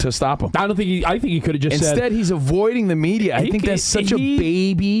harder to stop him. I think he could have just said. Instead, he's avoiding the media. I think that's such a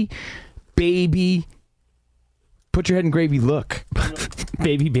baby, put your head in gravy look.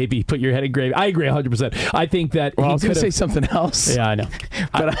 baby, put your head in gravy. I agree 100%. I think that I was going to say something else. Yeah, I know.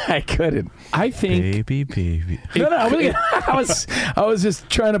 But I couldn't. I think... Baby. No, I was just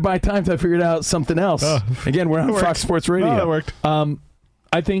trying to buy time till I figured out something else. Again, we're on Fox Sports Radio. Oh, that worked.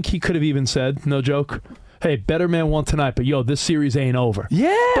 I think he could have even said, no joke, hey, better man won tonight, but this series ain't over.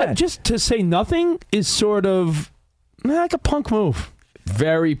 Yeah. But just to say nothing is sort of like a punk move.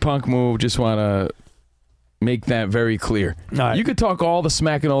 Very punk move. Just want to make that very clear. Right. You could talk all the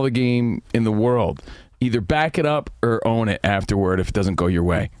smack and all the game in the world. Either back it up or own it afterward if it doesn't go your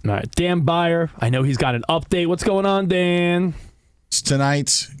way. All right. Dan Byer, I know he's got an update. What's going on, Dan?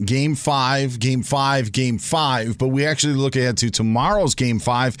 Tonight, Game 5, but we actually look ahead to tomorrow's Game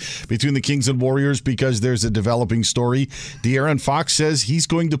 5 between the Kings and Warriors because there's a developing story. De'Aaron Fox says he's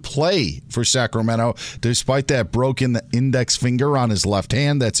going to play for Sacramento despite that broken index finger on his left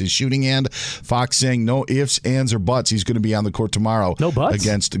hand. That's his shooting hand. Fox saying no ifs, ands, or buts. He's going to be on the court tomorrow. No buts?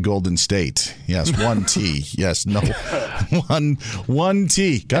 Against Golden State. Yes, 1 T. Yes, no. One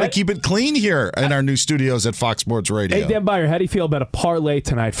T. Got to keep it clean here in our new studios at Fox Sports Radio. Hey, Dan Byer, how do you feel about a parlay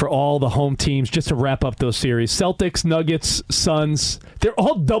tonight for all the home teams just to wrap up those series? Celtics, Nuggets, Suns. They're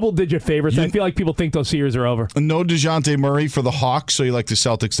all double-digit favorites. I feel like people think those series are over. No DeJounte Murray for the Hawks, so you like the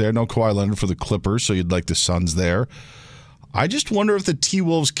Celtics there. No Kawhi Leonard for the Clippers, so you'd like the Suns there. I just wonder if the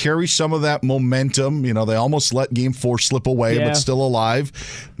T-Wolves carry some of that momentum. They almost let Game 4 slip away, but still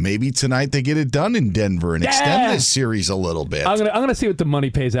alive. Maybe tonight they get it done in Denver and extend this series a little bit. I'm gonna see what the money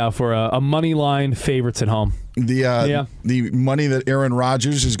pays out for a money line favorites at home. The money that Aaron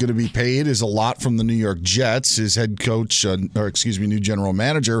Rodgers is going to be paid is a lot from the New York Jets. His head coach, new general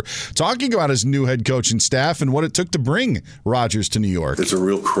manager, talking about his new head coach and staff and what it took to bring Rodgers to New York. It's a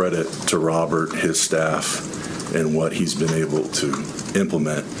real credit to Robert, his staff, and what he's been able to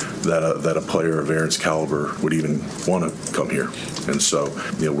implement that a player of Aaron's caliber would even want to come here. And so,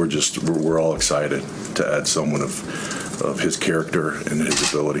 we're all excited to add someone of his character and his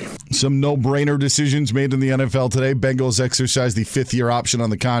ability. Some no-brainer decisions made in the NFL today. Bengals exercised the fifth-year option on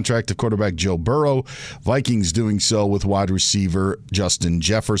the contract of quarterback Joe Burrow. Vikings doing so with wide receiver Justin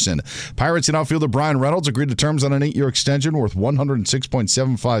Jefferson. Pirates and outfielder Brian Reynolds agreed to terms on an 8-year extension worth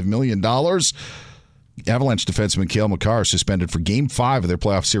 $106.75 million. Avalanche defenseman Cale Makar suspended for Game 5 of their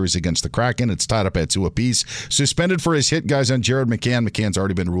playoff series against the Kraken. It's tied up at 2 apiece. Suspended for his hit, guys, on Jared McCann. McCann's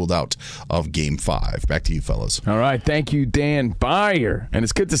already been ruled out of Game 5. Back to you, fellas. All right. Thank you, Dan Byer. And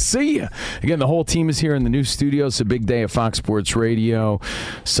it's good to see you. Again, the whole team is here in the new studio. It's a big day at Fox Sports Radio.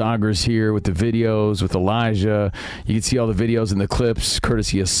 Sagar's here with the videos, with Elijah. You can see all the videos and the clips,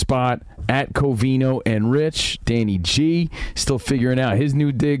 courtesy of Spot. At Covino and Rich, Danny G, still figuring out his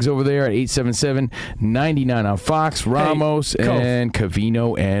new digs over there at 877-99 on Fox, Ramos, and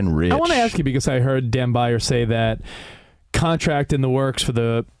Covino and Rich. I want to ask you, because I heard Dan Byer say that contract in the works for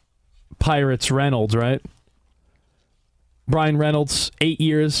the Pirates, Reynolds, right? Brian Reynolds, 8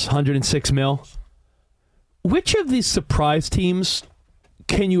 years, $106 million. Which of these surprise teams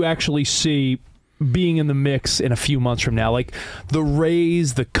can you actually see being in the mix in a few months from now. Like the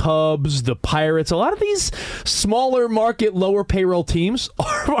Rays, the Cubs, the Pirates, a lot of these smaller market, lower payroll teams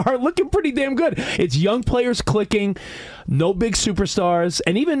are looking pretty damn good. It's young players clicking, no big superstars,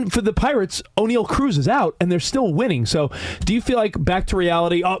 and even for the Pirates, O'Neal Cruz is out, and they're still winning. So do you feel like back to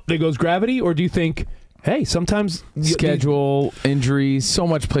reality, oh, there goes gravity, or do you think, hey, sometimes schedule, injuries, so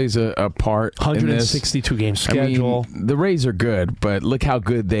much plays a part. 162 game schedule. I mean, the Rays are good, but look how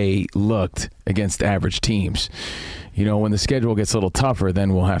good they looked against average teams. You know, when the schedule gets a little tougher,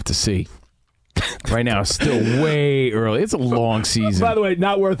 then we'll have to see. Right now, it's still way early. It's a long season. By the way,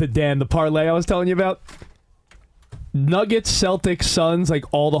 not worth it, Dan. The parlay I was telling you about. Nuggets, Celtics, Suns, like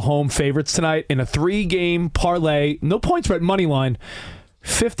all the home favorites tonight in a 3-game parlay. No points spread, money line.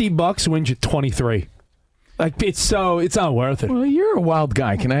 $50 wins you 23. Like it's not worth it. Well, you're a wild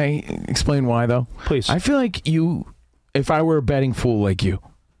guy. Can I explain why though? Please. I feel like if I were a betting fool like you,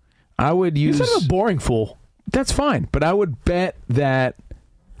 I would use. You're sort of a boring fool. That's fine, but I would bet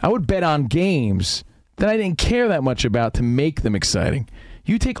on games that I didn't care that much about to make them exciting.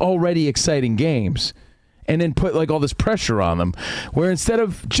 You take already exciting games and then put like all this pressure on them, where instead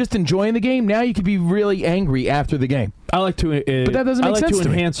of just enjoying the game, now you could be really angry after the game. I like to, but that doesn't make sense to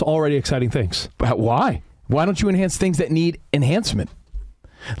enhance already exciting things. But why? Why don't you enhance things that need enhancement?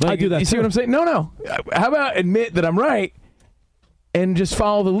 Like, I do that. You see what I'm saying? No. How about admit that I'm right and just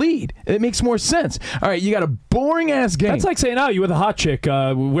follow the lead? It makes more sense. All right, you got a boring ass game. That's like saying, "Oh, you with a hot chick,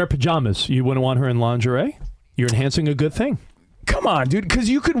 wear pajamas. You wouldn't want her in lingerie." You're enhancing a good thing. Come on, dude, because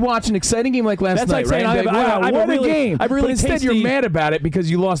you could watch an exciting game like last night, right? Like, wow, what a game. But instead, you're mad about it because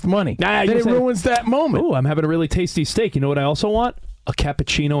you lost money. Then it ruins that moment. Ooh, I'm having a really tasty steak. You know what I also want? A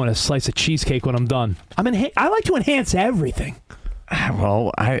cappuccino and a slice of cheesecake when I'm done. I like to enhance everything.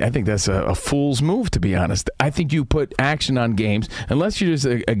 Well, I think that's a fool's move, to be honest. I think you put action on games, unless you're just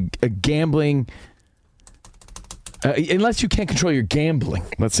a gambling... unless you can't control your gambling,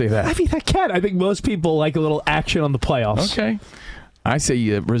 let's say that. I mean, I can. I think most people like a little action on the playoffs. Okay. I say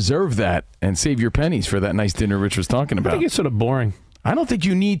you reserve that and save your pennies for that nice dinner Rich was talking about. I think it's sort of boring. I don't think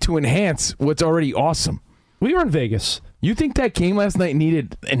you need to enhance what's already awesome. We were in Vegas. You think that game last night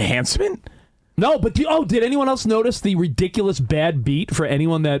needed enhancement? No, but did anyone else notice the ridiculous bad beat for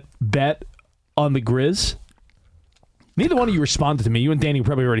anyone that bet on the Grizz? Neither one of you responded to me. You and Danny were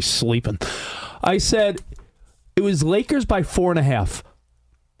probably already sleeping. I said it was Lakers by 4.5.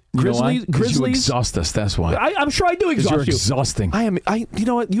 Grizzlies. You exhaust us. That's why. I'm sure I do exhaust you're you. Exhausting. I am. You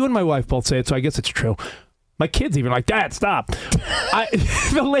know what? You and my wife both say it, so I guess it's true. My kids even like, Dad, stop.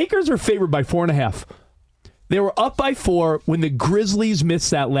 The Lakers are favored by 4.5. They were up by 4 when the Grizzlies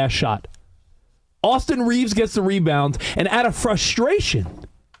missed that last shot. Austin Reeves gets the rebound, and out of frustration,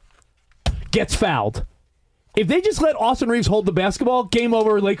 gets fouled. If they just let Austin Reeves hold the basketball, game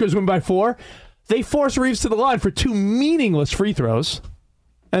over, Lakers win by 4. They force Reeves to the line for 2 meaningless free throws,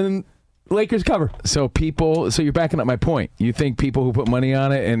 and Lakers cover. So you're backing up my point. You think people who put money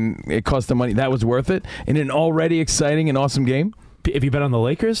on it and it cost them money, that was worth it in an already exciting and awesome game? If you bet on the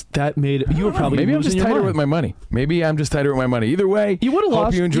Lakers, that made you were probably maybe I'm just tighter mind. with my money. Maybe I'm just tighter with my money. Either way, you would have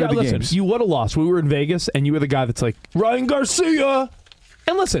lost. You enjoyed the games. You would have lost. We were in Vegas, and you were the guy that's like Ryan Garcia.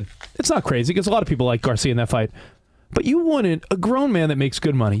 And listen, it's not crazy because a lot of people like Garcia in that fight. But you wanted a grown man that makes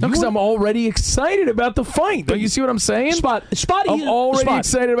good money. Because I'm already excited about the fight. Don't you see what I'm saying? Spot. I'm already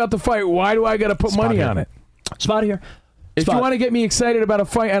excited about the fight. Why do I got to put money on it? Spot here. If you want to get me excited about a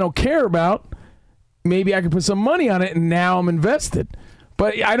fight I don't care about, maybe I can put some money on it, and now I'm invested.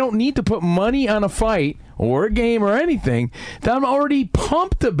 But I don't need to put money on a fight or a game or anything that I'm already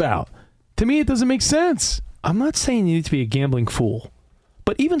pumped about. To me, it doesn't make sense. I'm not saying you need to be a gambling fool.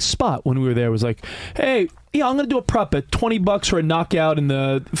 But even Spot, when we were there, was like, hey, I'm going to do a prop at $20 for a knockout in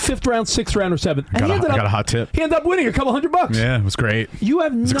the 5th round, 6th round, or 7th. And I got a hot tip. He ended up winning a couple $100. Yeah, it was great. You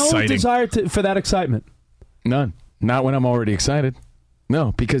have no desire for that excitement. None. Not when I'm already excited.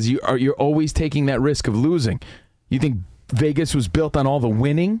 No, because you're always taking that risk of losing. You think Vegas was built on all the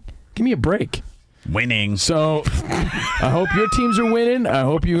winning? Give me a break. Winning. So I hope your teams are winning. I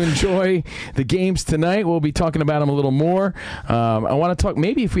hope you enjoy the games tonight. We'll be talking about them a little more. I want to talk,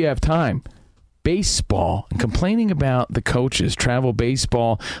 maybe if we have time, baseball and complaining about the coaches, travel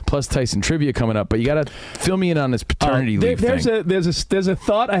baseball, plus Tyson trivia coming up. But you got to fill me in on this paternity leave thing. There's a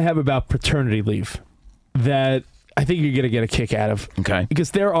thought I have about paternity leave that I think you're going to get a kick out of. Okay.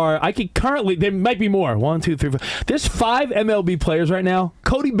 Because there might be more. 1, 2, 3, 4. There's 5 MLB players right now.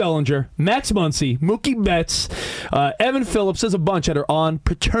 Cody Bellinger, Max Muncy, Mookie Betts, Evan Phillips. There's a bunch that are on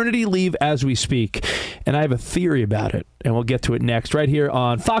paternity leave as we speak. And I have a theory about it. And we'll get to it next right here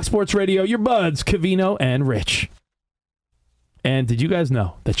on Fox Sports Radio. Your buds, Covino and Rich. And did you guys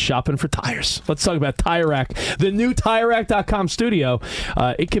know that shopping for tires? Let's talk about Tire Rack, the new TireRack.com studio.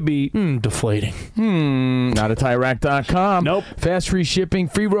 It could be deflating. Not at TireRack.com. Nope. Fast free shipping,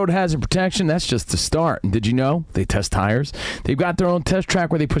 free road hazard protection. That's just the start. And did you know they test tires? They've got their own test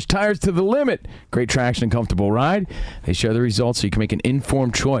track where they push tires to the limit. Great traction and comfortable ride. They share the results so you can make an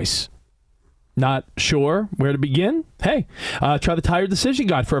informed choice. Not sure where to begin? Hey, try the Tire Decision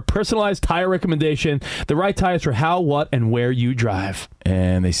Guide for a personalized tire recommendation. The right tires for how, what, and where you drive.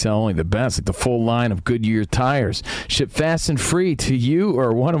 And they sell only the best, like the full line of Goodyear tires. Ship fast and free to you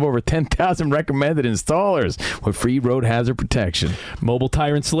or one of over 10,000 recommended installers with free road hazard protection. Mobile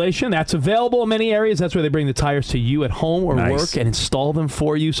tire installation, that's available in many areas. That's where they bring the tires to you at home or work and install them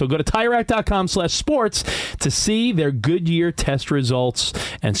for you. So go to TireRack.com/sports to see their Goodyear test results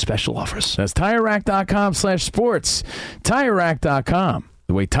and special offers. That's TireRack.com/sports. TireRack.com,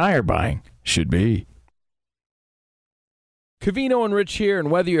 the way tire buying should be. Covino and Rich here,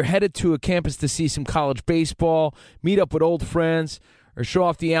 and whether you're headed to a campus to see some college baseball, meet up with old friends, or show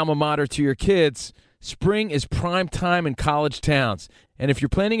off the alma mater to your kids, spring is prime time in college towns. And if you're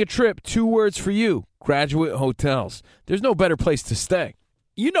planning a trip, 2 words for you: Graduate Hotels. There's no better place to stay.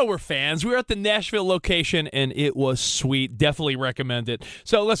 You know we're fans. We were at the Nashville location, and it was sweet. Definitely recommend it.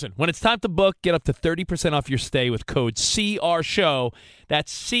 So listen, when it's time to book, get up to 30% off your stay with code CRSHOW.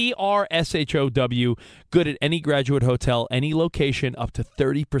 That's CRSHOW. Good at any Graduate Hotel, any location, up to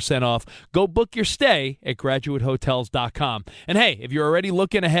 30% off. Go book your stay at graduatehotels.com. And hey, if you're already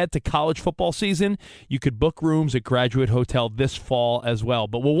looking ahead to college football season, you could book rooms at Graduate Hotel this fall as well.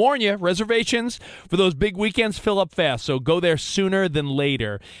 But we'll warn you, reservations for those big weekends fill up fast, so go there sooner than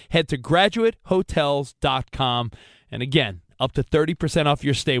later. Head to graduatehotels.com. And again, up to 30% off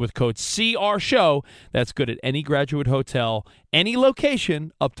your stay with code CRSHOW. That's good at any Graduate Hotel, any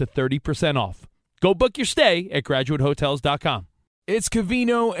location, up to 30% off. Go book your stay at graduatehotels.com. It's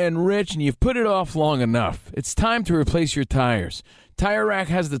Covino and Rich, and you've put it off long enough. It's time to replace your tires. Tire Rack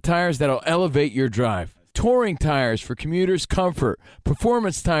has the tires that'll elevate your drive. Touring tires for commuters' comfort,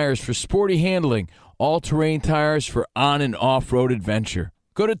 performance tires for sporty handling, all-terrain tires for on- and off-road adventure.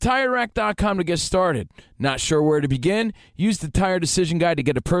 Go to TireRack.com to get started. Not sure where to begin? Use the Tire Decision Guide to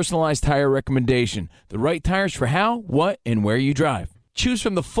get a personalized tire recommendation. The right tires for how, what, and where you drive. Choose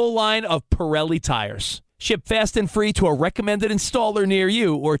from the full line of Pirelli tires. Ship fast and free to a recommended installer near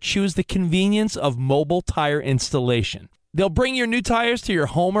you, or choose the convenience of mobile tire installation. They'll bring your new tires to your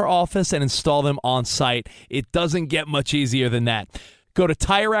home or office and install them on site. It doesn't get much easier than that. Go to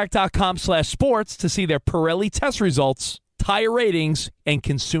TireRack.com/sports to see their Pirelli test results, tire ratings, and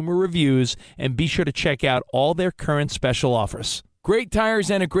consumer reviews, and be sure to check out all their current special offers. Great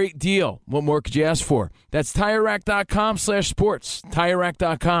tires and a great deal. What more could you ask for? That's TireRack.com/sports.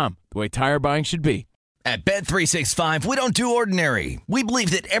 TireRack.com, the way tire buying should be. At Bet365, we don't do ordinary. We believe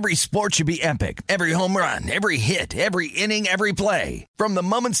that every sport should be epic. Every home run, every hit, every inning, every play. From the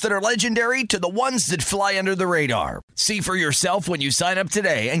moments that are legendary to the ones that fly under the radar. See for yourself when you sign up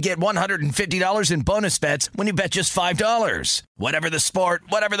today and get $150 in bonus bets when you bet just $5. Whatever the sport,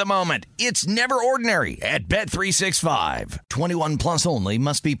 whatever the moment, it's never ordinary at Bet365. 21 plus only.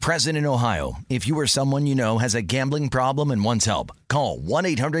 Must be present in Ohio. If you or someone you know has a gambling problem and wants help, call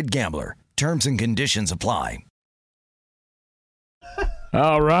 1-800-GAMBLER. Terms and conditions apply.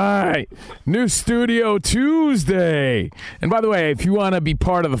 All right. New Studio Tuesday. And by the way, if you want to be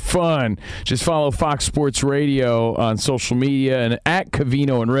part of the fun, just follow Fox Sports Radio on social media and at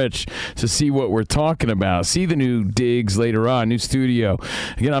Covino and Rich to see what we're talking about. See the new digs later on, new studio.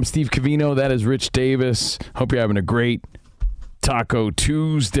 Again, I'm Steve Covino. That is Rich Davis. Hope you're having a great Taco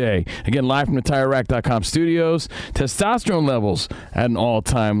Tuesday. Again, live from the TireRack.com studios. Testosterone levels at an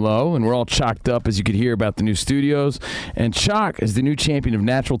all-time low, and we're all chalked up, as you could hear, about the new studios. And Chalk is the new champion of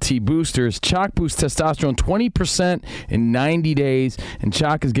natural tea boosters. Chalk boosts testosterone 20% in 90 days, and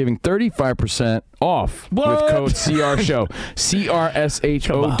Chalk is giving 35% off with code CRSHOW.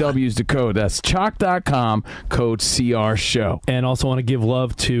 CRSHOW is the code. That's Chalk.com, code CRSHOW. And also want to give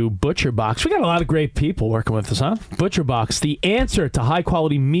love to ButcherBox. We got a lot of great people working with us, huh? ButcherBox, the answer to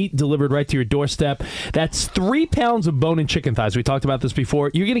high-quality meat delivered right to your doorstep. That's 3 pounds of bone-in chicken thighs. We talked about this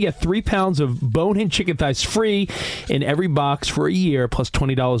before. You're going to get 3 pounds of bone-in chicken thighs free in every box for a year, plus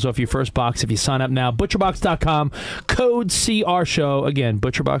 $20 off your first box if you sign up now. ButcherBox.com, code CRSHOW. Again,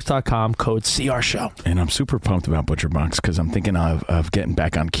 ButcherBox.com, code CRSHOW. And I'm super pumped about ButcherBox because I'm thinking of getting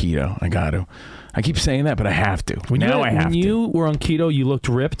back on keto. I got to. I keep saying that, but I have to. When you were on keto, you looked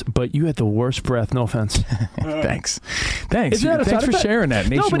ripped, but you had the worst breath. No offense. Thanks. Is that a Thanks side for effect? sharing that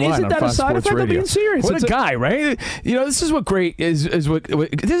No, nationwide but isn't on that Fox a side Sports effect? I'm Radio. being serious. What a guy, right? This is what great is. This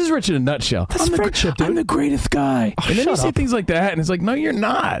is Rich in a nutshell. That's friendship, dude. I'm the greatest guy. Oh, and then you shut say up. things like that, and it's like, no, you're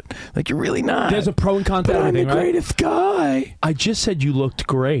not. Like, you're really not. There's a pro and con to But I'm everything, the right? greatest guy. I just said you looked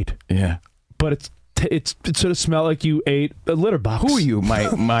great. Yeah. But it sort of smelled like you ate a litter box. Who are you?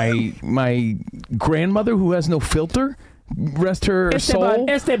 My grandmother who has no filter? Rest her soul.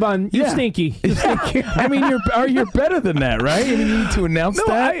 Esteban, you stinky. You stinky. I mean, you're better than that, right? I mean, you need to announce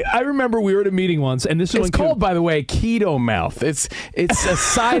that. I remember we were at a meeting once, and this is It's called, by the way, keto mouth. It's a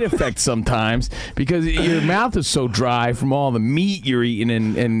side effect sometimes because your mouth is so dry from all the meat you're eating,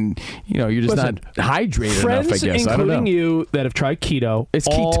 and you're just not hydrated friends, enough. I guess I don't know. including you, that have tried keto. It's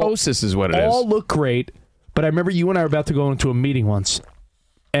ketosis, is what it is. All look great, but I remember you and I were about to go into a meeting once.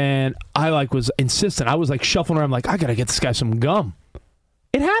 And I was insistent. I was like shuffling around. I'm like, I got to get this guy some gum.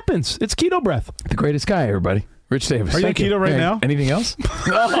 It happens. It's keto breath. The greatest guy, everybody. Rich Davis. Are you on keto right now? Anything else?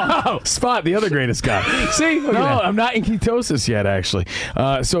 No. Spot, the other greatest guy. See? No, I'm not in ketosis yet, actually.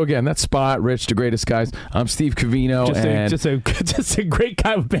 So, again, that's Spot, Rich, the greatest guys. I'm Steve Covino. Just a great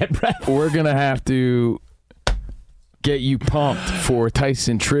guy with bad breath. We're going to have to get you pumped for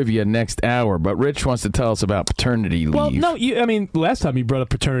Tyson trivia next hour, but Rich wants to tell us about paternity leave. Well, no, last time you brought up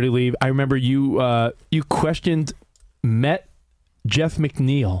paternity leave, I remember you questioned Jeff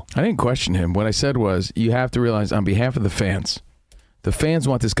McNeil. I didn't question him. What I said was, you have to realize, on behalf of the fans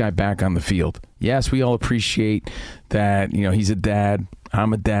want this guy back on the field. Yes, we all appreciate that, he's a dad,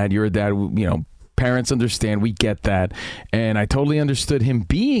 I'm a dad, you're a dad, parents understand, we get that, and I totally understood him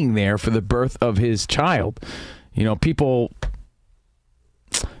being there for the birth of his child. People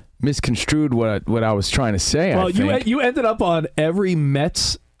misconstrued what I was trying to say. Well, I think. you ended up on every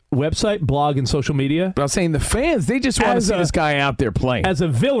Mets website, blog, and social media. But I was saying the fans, they just want to see this guy out there playing. As a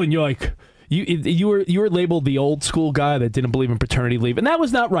villain, you're like, you were labeled the old school guy that didn't believe in paternity leave, and that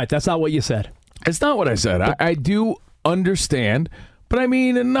was not right. That's not what you said. It's not what I said. I do understand. But I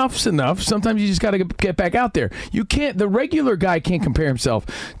mean, enough's enough. Sometimes you just got to get back out there. The regular guy can't compare himself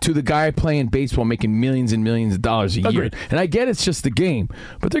to the guy playing baseball making millions and millions of dollars a year. Agreed. And I get it's just the game,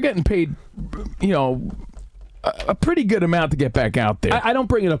 but they're getting paid, a pretty good amount to get back out there. I don't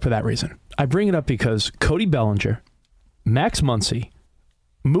bring it up for that reason. I bring it up because Cody Bellinger, Max Muncy,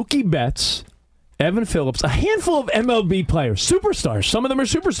 Mookie Betts, Evan Phillips, a handful of MLB players, superstars, some of them are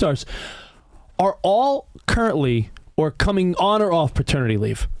superstars, are all currently or coming on or off paternity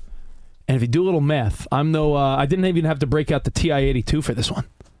leave. And if you do a little math, I didn't even have to break out the TI-82 for this one.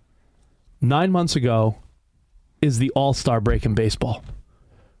 9 months ago is the All-Star break in baseball.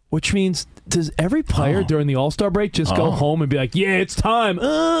 Which means, does every player during the All-Star break just go home and be like, yeah, it's time?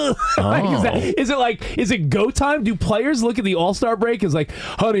 Is it go time? Do players look at the All-Star break as like,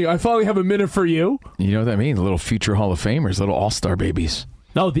 honey, I finally have a minute for you? You know what that means? Little future Hall of Famers, little All-Star babies.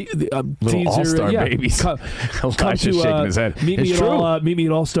 No, little All-Star babies. Come to shaking his head. Meet me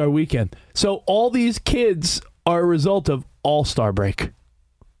at All-Star Weekend. So all these kids are a result of All-Star break.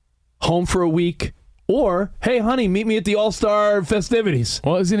 Home for a week, or, hey, honey, meet me at the All-Star festivities.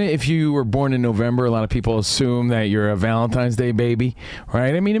 Well, isn't it, if you were born in November, a lot of people assume that you're a Valentine's Day baby,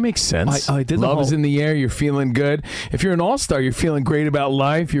 right? I mean, it makes sense. Love is in the air. You're feeling good. If you're an All-Star, you're feeling great about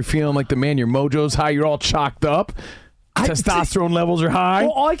life. You're feeling like the man. Your mojo's high. You're all chalked up. Testosterone levels are high.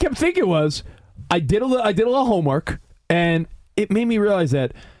 Well, all I kept thinking was, I did a little homework, and it made me realize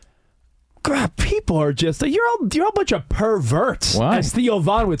that, God, people are just you're a bunch of perverts. Why? As Theo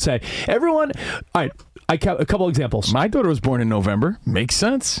Von would say. Everyone. All right, I count a couple examples. My daughter was born in November. Makes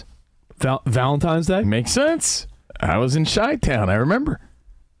sense. Valentine's Day makes sense. I was in Chi-Town. I remember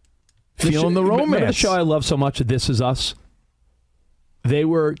feeling the romance. Remember the show I love so much, This Is Us? They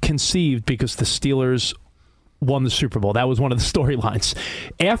were conceived because the Steelers won the Super Bowl. That was one of the storylines.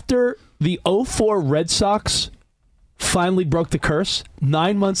 After the 2004 Red Sox finally broke the curse,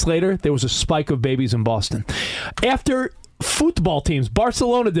 9 months later, there was a spike of babies in Boston. After football teams,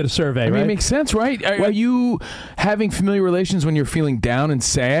 Barcelona did a survey, right? Right? It makes sense, right? Are you having familiar relations when you're feeling down and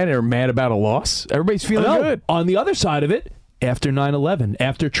sad or mad about a loss? Everybody's feeling good. On the other side of it, after 9/11,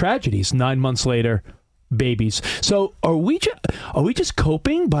 after tragedies, 9 months later, babies. So are we just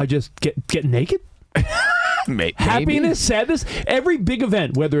coping by just getting naked? Maybe. Happiness, sadness, every big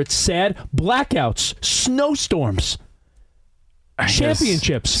event, whether it's sad, blackouts, snowstorms,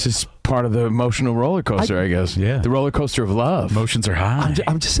 championships. part of the emotional roller coaster, I guess. Yeah. The roller coaster of love. Emotions are high.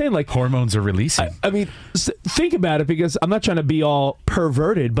 I'm just saying, like, hormones are releasing. I mean, think about it, because I'm not trying to be all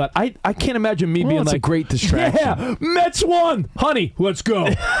perverted, but I can't imagine me being it's like, a great distraction. Yeah, Mets won, honey, let's go.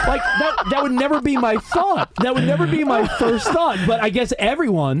 Like that would never be my thought. That would never be my first thought. But I guess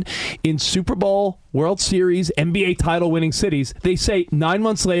everyone in Super Bowl, World Series, NBA title winning cities, they say 9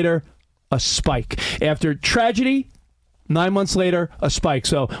 months later, a spike. After tragedy, 9 months later, a spike.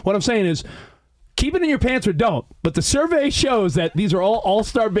 So what I'm saying is, keep it in your pants or don't. But the survey shows that these are all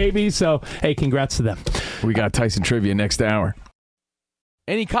all-star babies. So, hey, congrats to them. We got Tyson Trivia next hour.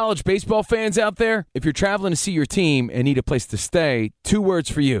 Any college baseball fans out there? If you're traveling to see your team and need a place to stay, 2 words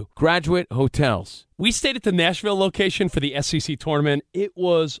for you: Graduate Hotels. We stayed at the Nashville location for the SEC tournament. It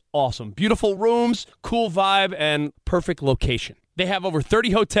was awesome. Beautiful rooms, cool vibe, and perfect location. They have over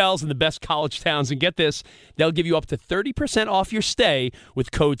 30 hotels in the best college towns, and get this, they'll give you up to 30% off your stay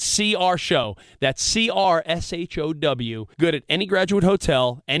with code CRSHOW. That's CRSHOW. Good at any Graduate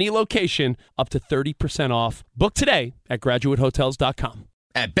Hotel, any location, up to 30% off. Book today at graduatehotels.com.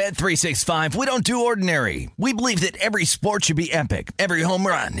 At Bet365, we don't do ordinary. We believe that every sport should be epic. Every home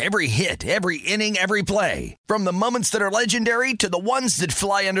run, every hit, every inning, every play. From the moments that are legendary to the ones that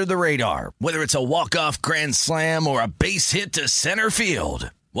fly under the radar. Whether it's a walk-off grand slam or a base hit to center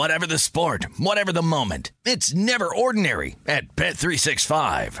field. Whatever the sport, whatever the moment. It's never ordinary at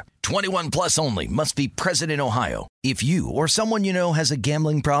Bet365. 21 plus only. Must be present in Ohio. If you or someone you know has a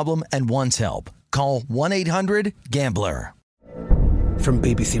gambling problem and wants help, call 1-800-GAMBLER. From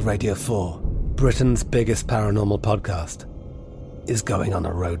BBC Radio 4, Britain's biggest paranormal podcast is going on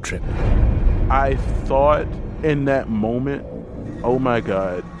a road trip. I thought in that moment, oh my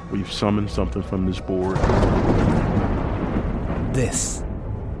God, we've summoned something from this board. This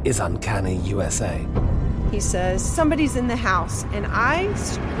is Uncanny USA. He says, somebody's in the house, and I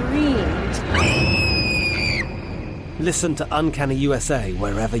screamed. Listen to Uncanny USA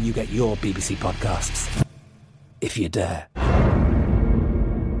wherever you get your BBC podcasts, if you dare.